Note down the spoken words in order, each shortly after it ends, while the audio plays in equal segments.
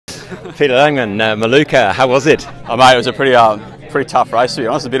Peter Langman, Maluka, how was it? Oh, mate, it was a pretty tough race, to be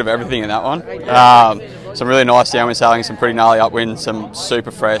honest. A bit of everything in that one. Some really nice downwind sailing, some pretty gnarly upwind, some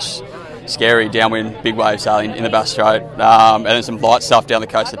super fresh, scary downwind, big wave sailing in the Bass Strait, and then some light stuff down the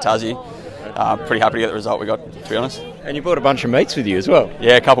coast of Tassie. Pretty happy to get the result we got, to be honest. And you brought a bunch of mates with you as well.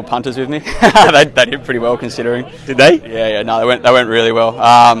 Yeah, a couple punters with me. they did pretty well considering. Did they? Yeah, no, they went really well.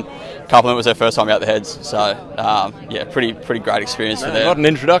 A couple of them was their first time out the heads, so yeah, pretty great experience for them. What an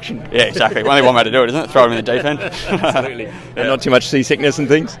introduction. Yeah, exactly. Only one way to do it, isn't it? Throw them in the deep end. Absolutely. Yeah. And not too much seasickness and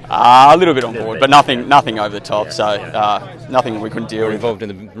things? A little bit on board, but nothing over the top. So nothing we couldn't deal with. Involved in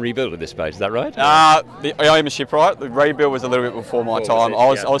the rebuild of this boat, is that right? I am a shipwright. The rebuild was a little bit before my time. I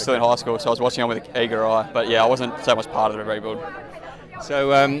was still in high school, so I was watching on with an eager eye. But yeah, I wasn't so much part of the rebuild.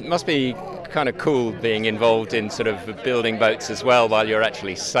 So must be kind of cool being involved in sort of building boats as well while you're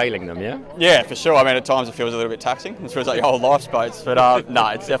actually sailing them, yeah? Yeah, for sure. I mean, at times it feels a little bit taxing. It feels like your whole life's boats. But no,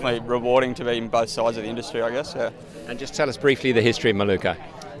 it's definitely rewarding to be in both sides of the industry, I guess. Yeah. And just tell us briefly the history of Maluka.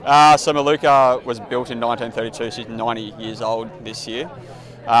 So Maluka was built in 1932. She's 90 years old this year.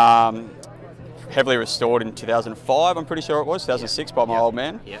 Heavily restored in 2005, I'm pretty sure it was, 2006 by my old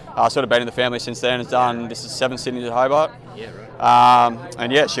man. Yeah. Sort of been in the family since then. Has done, this is 7 Sydney to Hobart. Yeah, right.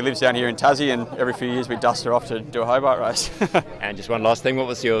 And yeah, she lives down here in Tassie, and every few years we dust her off to do a Hobart race. And just one last thing, what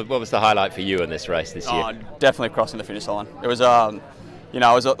was the highlight for you in this race this year? Definitely crossing the finish line. It was, you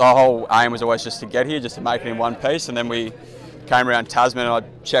know, the whole aim was always just to get here, just to make it in one piece, and then we came around Tasman and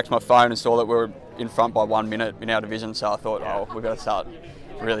I checked my phone and saw that we were in front by 1 minute in our division, so I thought, oh, we've got to start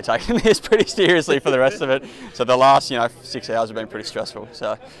really taking this pretty seriously for the rest of it. So the last 6 hours have been pretty stressful.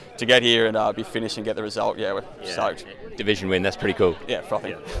 So to get here and be finished and get the result, yeah, we're stoked. Division win, that's pretty cool. Yeah,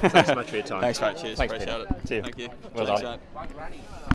 frothing. Yeah. Thanks so much for your time. Thanks, mate. Cheers. Thanks, Appreciate Peter. it. See you. Thank you. Well done.